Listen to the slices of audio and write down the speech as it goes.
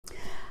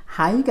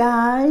Hi you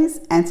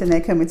guys,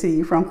 Antoinette coming to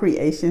you from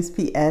Creations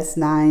PS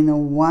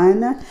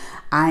 901.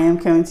 I am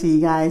coming to you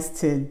guys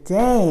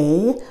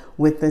today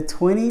with the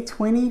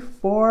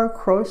 2024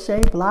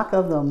 crochet block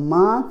of the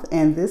month,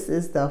 and this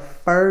is the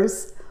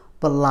first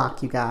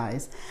block, you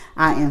guys.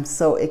 I am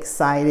so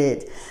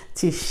excited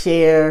to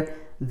share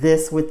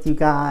this with you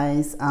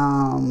guys.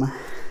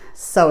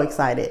 So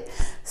excited.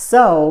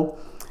 So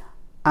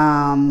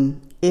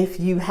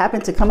if you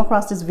happen to come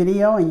across this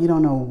video and you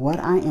don't know what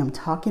I am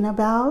talking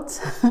about,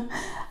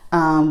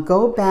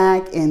 go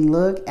back and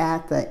look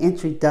at the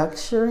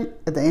introduction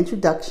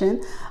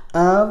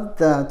of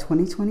the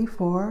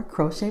 2024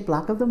 crochet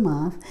block of the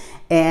month,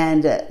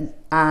 and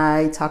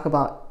I talk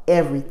about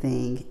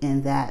everything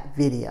in that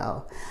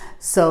video.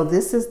 So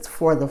this is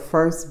for the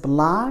first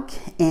block,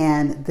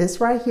 and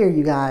this right here,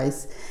 you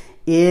guys,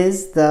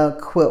 is the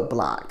quilt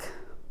block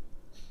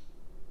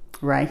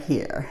right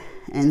here.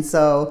 And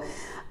so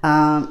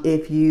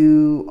if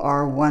you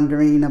are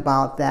wondering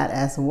about that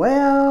as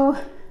well,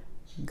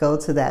 go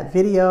to that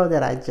video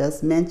that I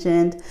just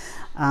mentioned.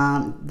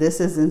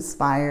 This is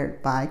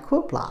inspired by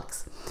quilt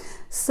blocks.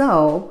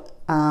 So,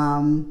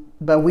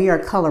 but we are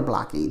color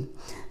blocking.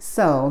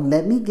 So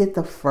let me get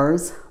the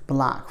first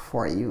block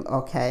for you,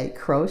 okay?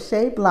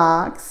 Crochet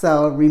block.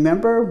 So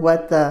remember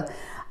what the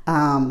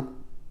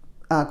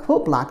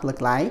quilt block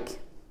looked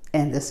like,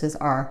 and this is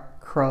our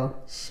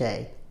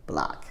crochet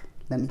block.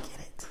 Let me get it.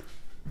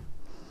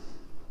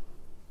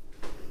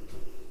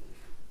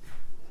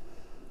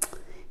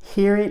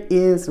 Here it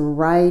is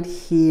right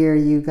here,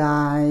 you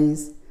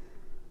guys.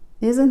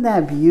 Isn't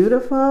that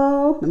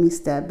beautiful? Let me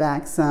step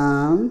back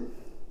some.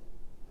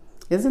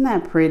 Isn't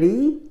that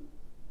pretty?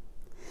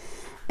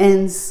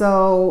 And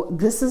so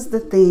this is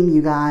the theme,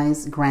 you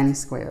guys, granny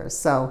squares.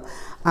 So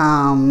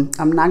I'm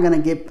not gonna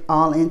get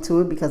all into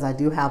it because I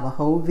do have a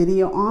whole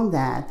video on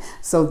that.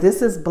 So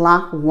this is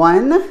block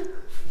 1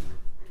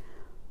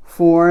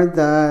 for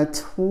the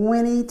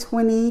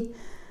 2024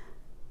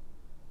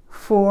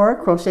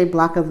 crochet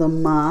block of the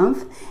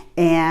month.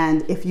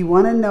 And if you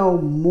want to know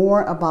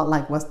more about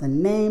like what's the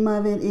name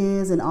of it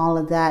is and all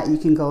of that, you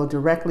can go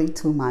directly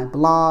to my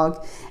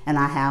blog, and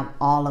I have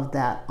all of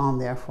that on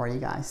there for you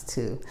guys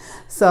too.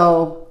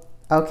 So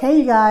okay,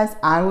 you guys,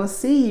 I will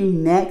see you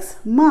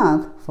next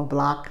month for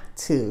block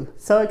 2.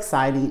 So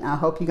exciting. I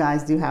hope you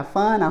guys do have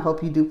fun. I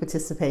hope you do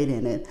participate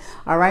in it.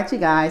 All right, you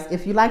guys,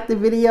 if you like the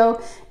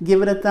video,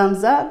 give it a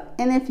thumbs up.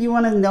 And if you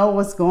want to know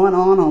what's going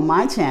on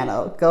my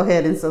channel, go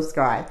ahead and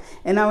subscribe.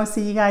 And I will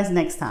see you guys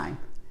next time.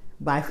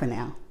 Bye for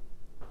now.